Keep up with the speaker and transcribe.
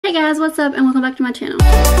Hey guys, what's up and welcome back to my channel.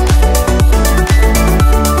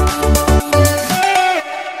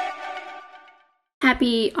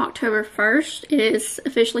 Happy October 1st. It is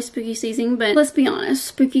officially spooky season, but let's be honest,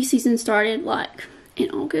 spooky season started like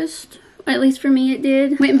in August. At least for me it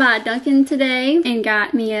did. Went by Dunkin' today and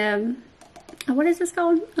got me a what is this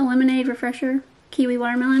called? A lemonade refresher, kiwi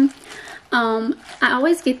watermelon. I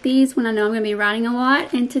always get these when I know I'm going to be writing a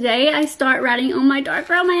lot, and today I start writing on my dark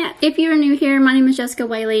romance. If you're new here, my name is Jessica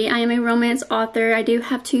Whaley. I am a romance author. I do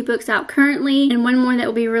have 2 books out currently and one more that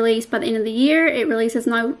will be released by the end of the year. It releases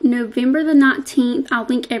November the 19th. I'll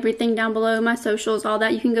link everything down below, my socials, all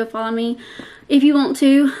that. You can go follow me if you want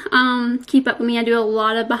to. Keep up with me. I do a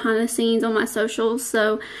lot of behind the scenes on my socials.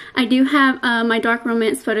 So I do have my dark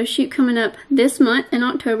romance photo shoot coming up this month in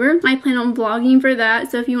October. I plan on vlogging for that,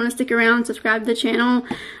 so if you want to stick around, subscribe to the channel.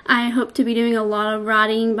 I hope to be doing a lot of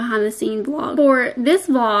writing behind the scene vlog. For this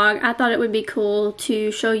vlog, I thought it would be cool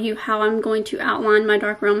to show you how I'm going to outline my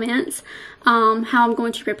dark romance. How I'm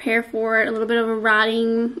going to prepare for it, a little bit of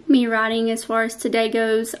me writing as far as today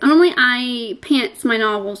goes. Normally I pants my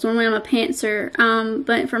novels, normally I'm a pantser,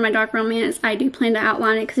 but for my dark romance I do plan to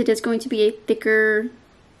outline it because it is going to be a thicker,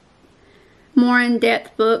 more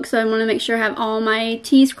in-depth book, so I want to make sure I have all my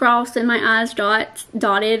T's crossed and my I's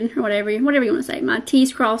dotted, or whatever you want to say, my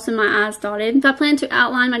T's crossed and my I's dotted. So I plan to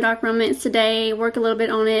outline my dark romance today, work a little bit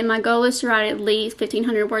on it. My goal is to write at least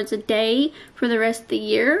 1,500 words a day for the rest of the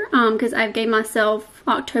year, because I've gave myself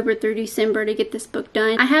October through December to get this book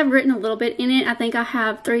done. I have written a little bit in it. I think I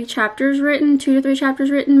have 3 chapters written, 2 to 3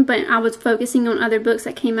 chapters written, but I was focusing on other books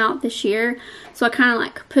that came out this year, so I kind of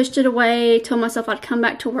like pushed it away, told myself I'd come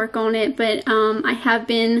back to work on it. But I have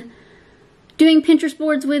been doing Pinterest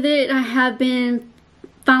boards with it. I have been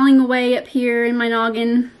filing away up here in my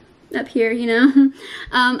noggin, up here, you know,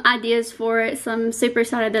 ideas for it. So I'm super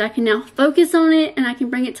excited that I can now focus on it and I can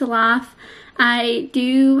bring it to life. I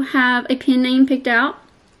do have a pen name picked out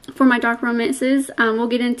for my dark romances. We'll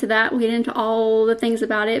get into that. We'll get into all the things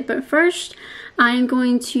about it. But first, I am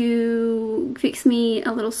going to fix me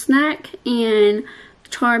a little snack and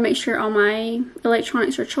make sure all my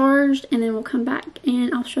electronics are charged, and then we'll come back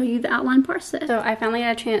and I'll show you the outline process. So I finally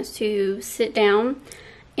got a chance to sit down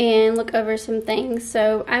and look over some things.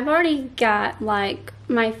 So I've already got like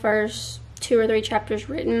my first 2 or 3 chapters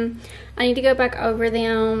written. I need to go back over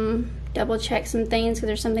them, double check some things, because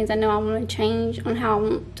there's some things I know I want to change on how I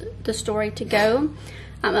want the story to go.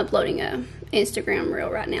 I'm uploading a Instagram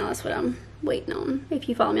reel right now. That's what I'm waiting on. If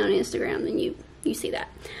you follow me on Instagram, then you see that.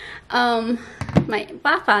 My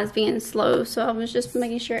Wi-Fi is being slow, so I was just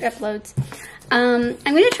making sure it uploads. I'm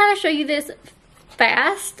going to try to show you this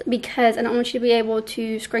fast because I don't want you to be able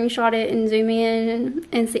to screenshot it and zoom in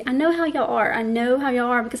and see. I know how y'all are. I know how y'all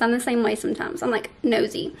are because I'm the same way sometimes. I'm like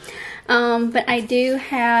nosy. But I do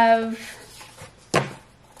have,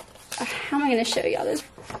 how am I going to show y'all this?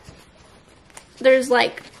 There's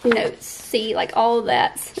like notes. See, like all of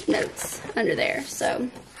that's notes under there. So,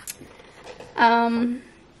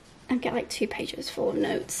 I've got like 2 pages full of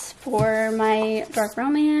notes for my dark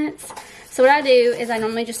romance. So what I do is I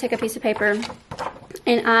normally just take a piece of paper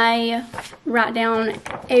and I write down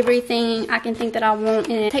everything I can think that I want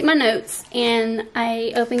in it. Take my notes and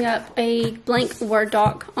I open up a blank Word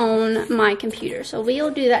doc on my computer. So we'll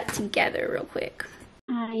do that together real quick.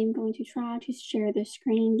 I am going to try to share the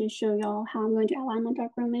screen to show y'all how I'm going to outline my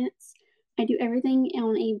dark romance. I do everything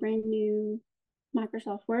on a brand new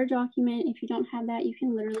Microsoft Word document. If you don't have that, you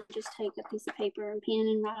can literally just take a piece of paper and pen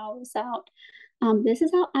and write all this out. This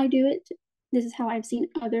is how I do it. This is how I've seen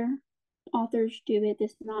other authors do it.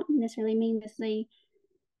 This does not necessarily mean this is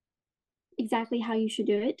exactly how you should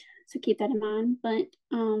do it, so keep that in mind. But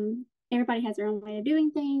everybody has their own way of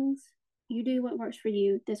doing things. You do what works for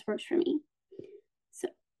you. This works for me. So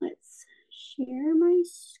let's share my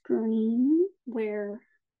screen where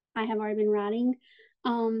I have already been writing.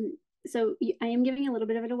 So I am giving a little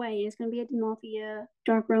bit of it away. It's going to be a Demorphia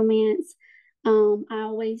dark romance. I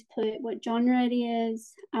always put what genre it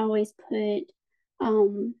is. I always put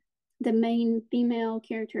the main female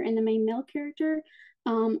character and the main male character.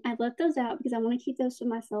 I left those out because I want to keep those to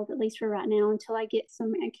myself, at least for right now, until I get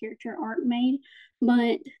some character art made.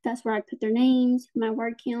 But that's where I put their names, my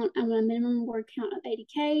word count. I want a minimum word count of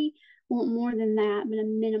 80K. Want more than that, but a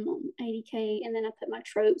minimum 80K. And then I put my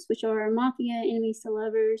tropes, which are mafia, enemies to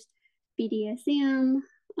lovers, BDSM.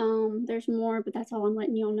 There's more, but that's all I'm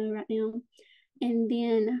letting y'all know right now. And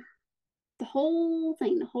then the whole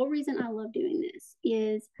thing, the whole reason I love doing this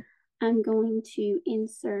is I'm going to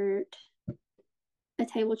insert a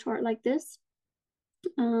table chart like this.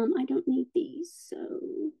 I don't need these, so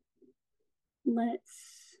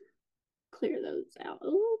let's clear those out.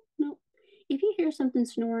 Oh, hear something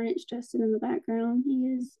snoring, it's Justin in the background.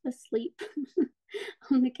 He is asleep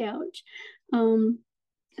on the couch. So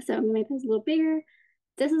I'm gonna make this a little bigger.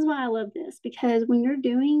 This is why I love this, because when you're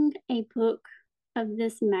doing a book of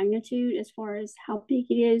this magnitude, as far as how big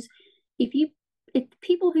it is, if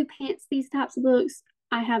people who pants these types of books,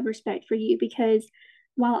 I have respect for you, because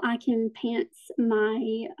while I can pants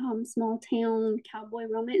my small town cowboy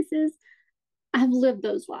romances, I've lived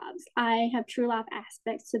those lives. I have true life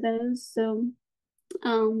aspects to those, so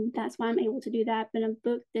that's why I'm able to do that. But in a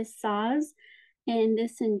book this size and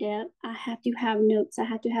this in depth, I have to have notes, I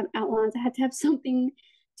have to have outlines, I have to have something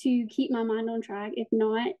to keep my mind on track. If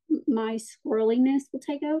not, my squirreliness will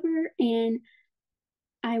take over, and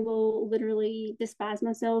I will literally despise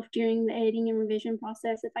myself during the editing and revision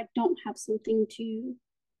process if I don't have something to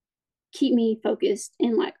keep me focused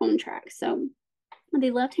and like on track. So on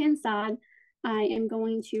the left hand side, I am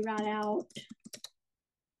going to write out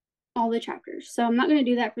all the chapters. So I'm not going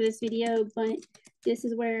to do that for this video, but this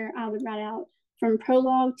is where I would write out from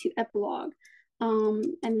prologue to epilogue.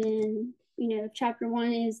 And then, you know, if chapter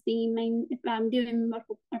 1 is the main, if I'm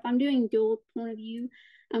doing dual point of view,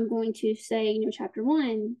 I'm going to say, you know, chapter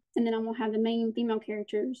 1, and then I'm going to have the main female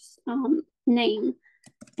character's name.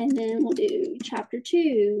 And then we'll do chapter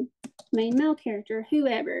 2, main male character,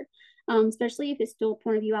 whoever. Especially if it's dual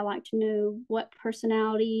point of view, I like to know what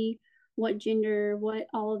personality, what gender, what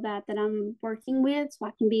all of that I'm working with, so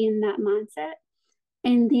I can be in that mindset.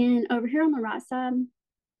 And then over here on the right side,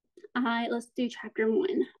 let's do chapter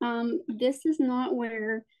 1. This is not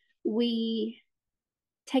where we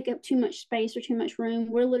take up too much space or too much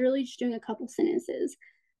room. We're literally just doing a couple sentences.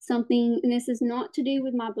 Something, and this is not to do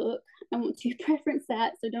with my book. I want to preference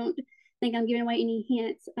that, so don't think I'm giving away any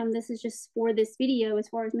hints. This is just for this video. As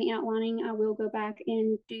far as me outlining, I will go back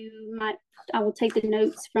and I will take the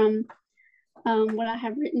notes from what I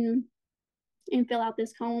have written and fill out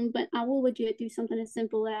this column, but I will legit do something as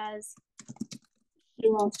simple as she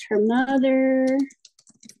lost her mother.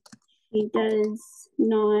 She does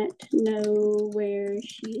not know where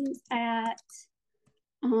she is at.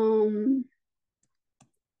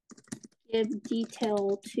 Give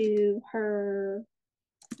detail to her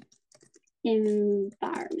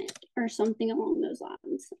environment or something along those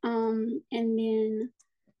lines. And then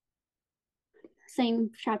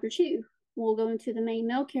same chapter 2. We'll go into the main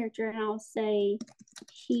male character, and I'll say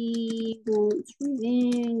he wants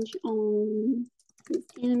revenge on his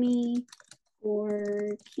enemy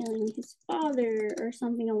for killing his father or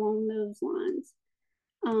something along those lines.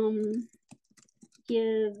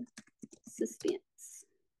 Give suspense.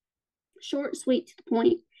 Short, sweet, to the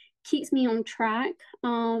point. Keeps me on track,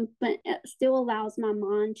 but it still allows my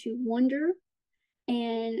mind to wander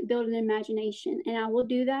and build an imagination. And I will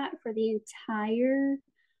do that for the entire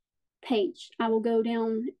page. I will go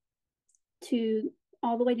down to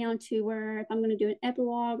all the way down to where if I'm going to do an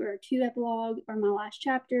epilogue or 2 epilogue or my last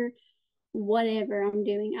chapter, whatever I'm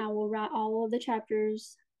doing, I will write all of the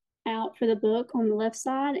chapters out for the book on the left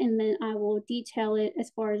side, and then I will detail it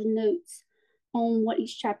as far as notes on what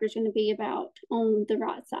each chapter is going to be about on the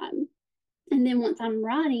right side. And then once I'm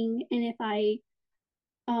writing, and if I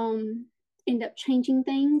end up changing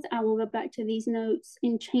things, I will go back to these notes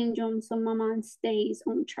and change them so my mind stays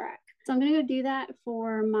on track. So I'm going to go do that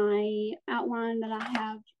for my outline that I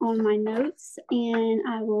have on my notes, and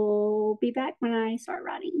I will be back when I start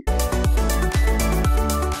writing.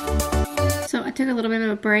 So I took a little bit of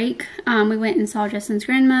a break. We went and saw Justin's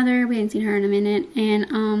grandmother. We hadn't seen her in a minute,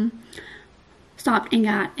 and stopped and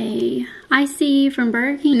got a icy from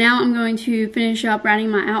Burger King. Now I'm going to finish up writing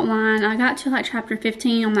my outline. I got to like chapter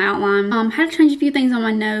 15 on the outline. Had to change a few things on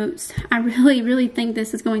my notes. I really think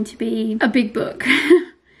this is going to be a big book.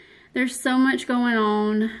 There's so much going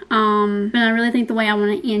on, but I really think the way I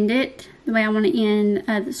want to end it, the way I want to end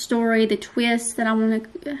the story, the twist that I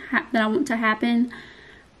want to happen,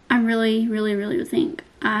 I really think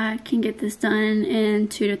I can get this done in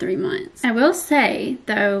 2 to 3 months. I will say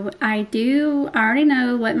though, I already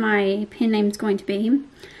know what my pen name is going to be.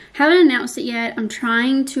 Haven't announced it yet. I'm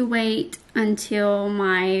trying to wait until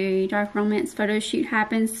my dark romance photo shoot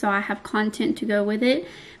happens so I have content to go with it,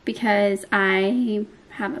 because I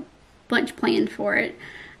have a bunch planned for it.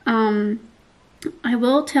 I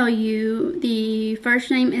will tell you, the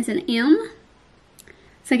first name is an M,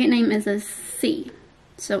 second name is a C,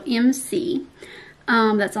 so MC.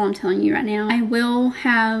 That's all I'm telling you right now. I will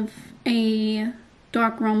have a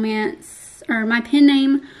dark romance, or my pen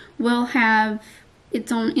name will have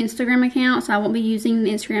its own Instagram account, so I won't be using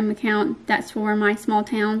the Instagram account that's for my small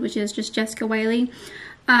town, which is just Jessica Whaley.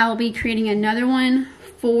 I'll be creating another one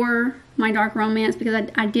for my dark romance, because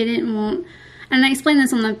I And I explained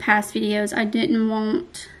this on the past videos. I didn't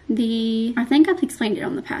want I think I've explained it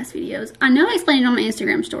on the past videos. I know I explained it on my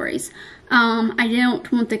Instagram stories. I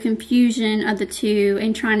don't want the confusion of the two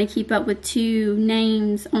and trying to keep up with two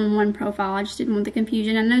names on one profile. I just didn't want the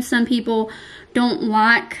confusion. I know some people don't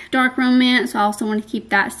like dark romance, so I also want to keep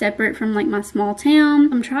that separate from like my small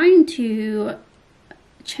town. I'm trying to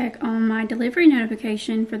check on my delivery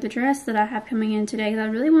notification for the dress that I have coming in today, because I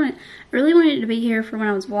really wanted it to be here for when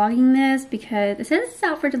I was vlogging this, because it says it's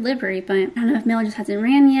out for delivery, but I don't know if mail just hasn't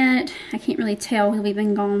ran yet. I can't really tell because we've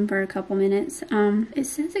been gone for a couple minutes. It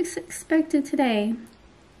says it's expected today,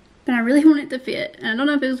 but I really want it to fit, and I don't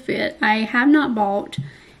know if it'll fit. I have not bought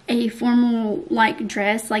a formal like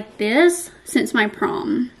dress like this since my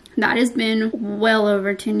prom. That has been well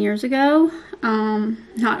over 10 years ago.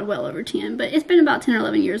 Not well over 10, but it's been about 10 or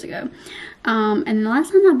 11 years ago. And the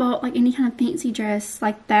last time I bought like any kind of fancy dress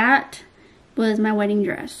like that was my wedding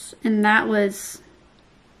dress. And that was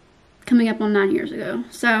coming up on 9 years ago.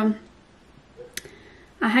 So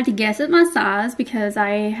I had to guess at my size because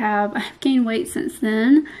I've gained weight since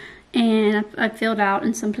then. And I've filled out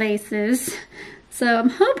in some places. So I'm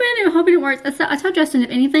hoping it works. I told Justin,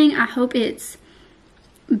 if anything, I hope it's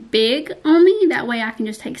big on me. That way I can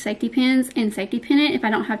just take safety pins and safety pin it if I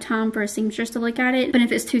don't have time for a seamstress to look at it. But if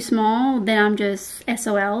it's too small, then I'm just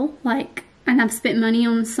SOL. Like, and I've spent money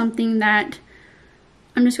on something that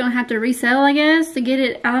I'm just gonna have to resell, I guess, to get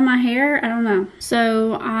it out of my hair. I don't know.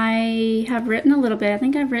 So I have written a little bit. I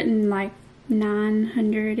think I've written like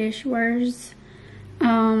 900-ish words.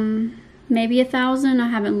 Maybe 1,000. I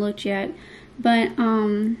haven't looked yet. But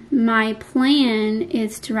my plan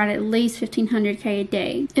is to write at least 1,500K a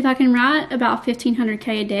day. If I can write about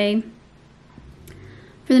 1,500K a day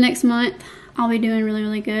for the next month, I'll be doing really,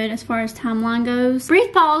 really good as far as timeline goes.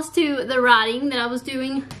 Brief pause to the writing that I was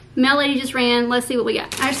doing. Mail lady just ran. Let's see what we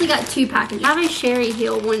got. I actually got 2 packages. I have a Sherry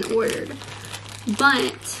Hill one ordered,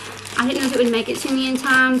 but I didn't know if it would make it to me in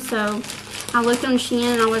time, so I looked on Shein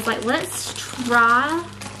and I was like, let's try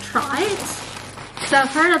it. So I've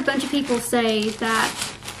heard a bunch of people say that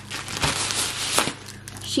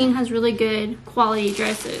Shein has really good quality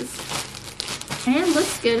dresses. And it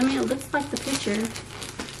looks good. I mean, it looks like the picture.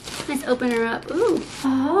 Let's open her up. Ooh.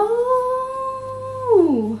 Oh.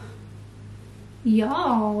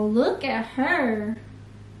 Y'all, look at her.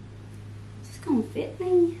 Is this gonna fit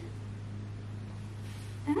me?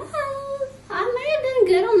 Oh, I may have done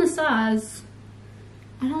good on the size.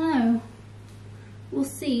 I don't know. We'll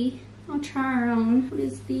see. I'll try her on. What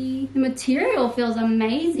is the material feels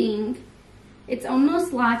amazing. It's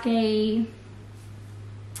almost like a,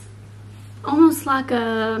 I don't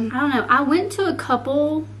know. I went to a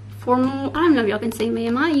couple formal, I don't know if y'all can see me.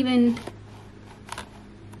 Am I even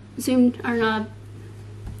zoomed or not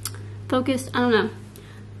focused? I don't know.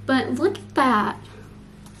 But look at that.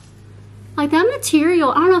 Like that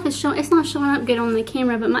material, I don't know if it's not showing up good on the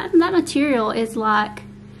camera, but that material is like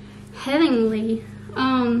heavenly.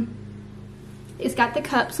 It's got the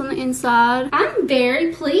cups on the inside. I'm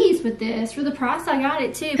very pleased with this. For the price I got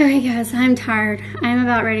it too. Okay guys, I'm tired. I'm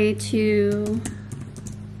about ready to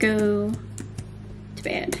go to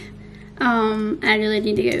bed. I really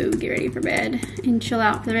need to go get ready for bed and chill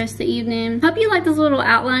out for the rest of the evening. Hope you like this little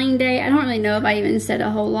outlining day. I don't really know if I even said a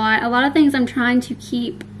whole lot. A lot of things I'm trying to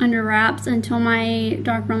keep under wraps until my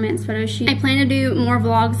dark romance photo shoot. I plan to do more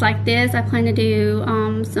vlogs like this. I plan to do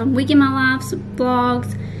some week in my life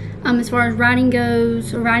vlogs. As far as writing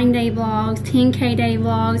goes, writing day vlogs, 10K day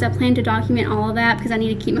vlogs, I plan to document all of that because I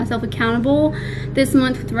need to keep myself accountable this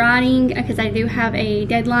month with writing, because I do have a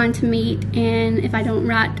deadline to meet, and if I don't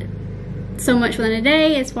write so much within a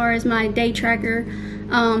day as far as my day tracker,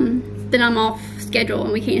 then I'm off schedule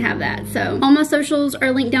and we can't have that. So all my socials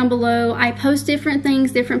are linked down below. I post different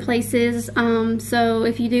things, different places. So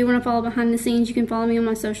if you do want to follow behind the scenes, you can follow me on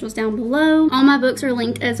my socials down below. All my books are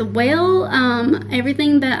linked as well.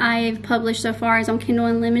 Everything that I've published so far is on Kindle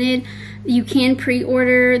Unlimited. You can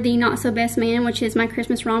pre-order the Not So Best Man, which is my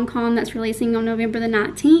Christmas rom-com that's releasing on November the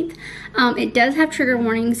 19th. It does have trigger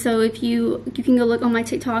warnings, so if you can go look on my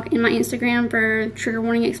TikTok and my Instagram for trigger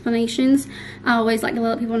warning explanations. I always like to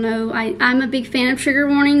let people know I'm a big fan of trigger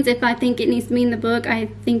warnings. If I think it needs to be in the book, I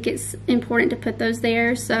think it's important to put those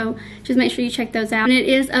there, so just make sure you check those out. And it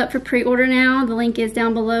is up for pre-order now. The link is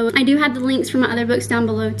down below. I do have the links for my other books down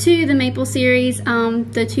below too, the Maple series.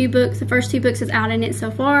 The first 2 books is out in it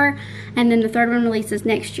so far, and then the 3rd one releases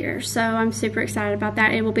next year, so I'm super excited about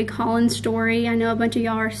that. It will be Colin's story. I know a bunch of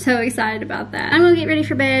y'all are so excited about that. I'm gonna get ready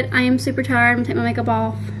for bed. I am super tired. I'm gonna take my makeup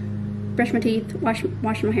off, brush my teeth, wash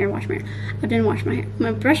my hair. I didn't wash my hair. I'm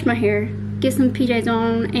gonna brush my hair, get some PJs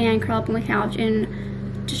on, and curl up on the couch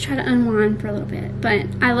and just just try to unwind for a little bit. But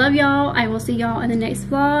I love y'all. I will see y'all in the next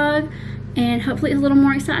vlog, and hopefully it's a little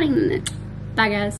more exciting than this. Bye guys.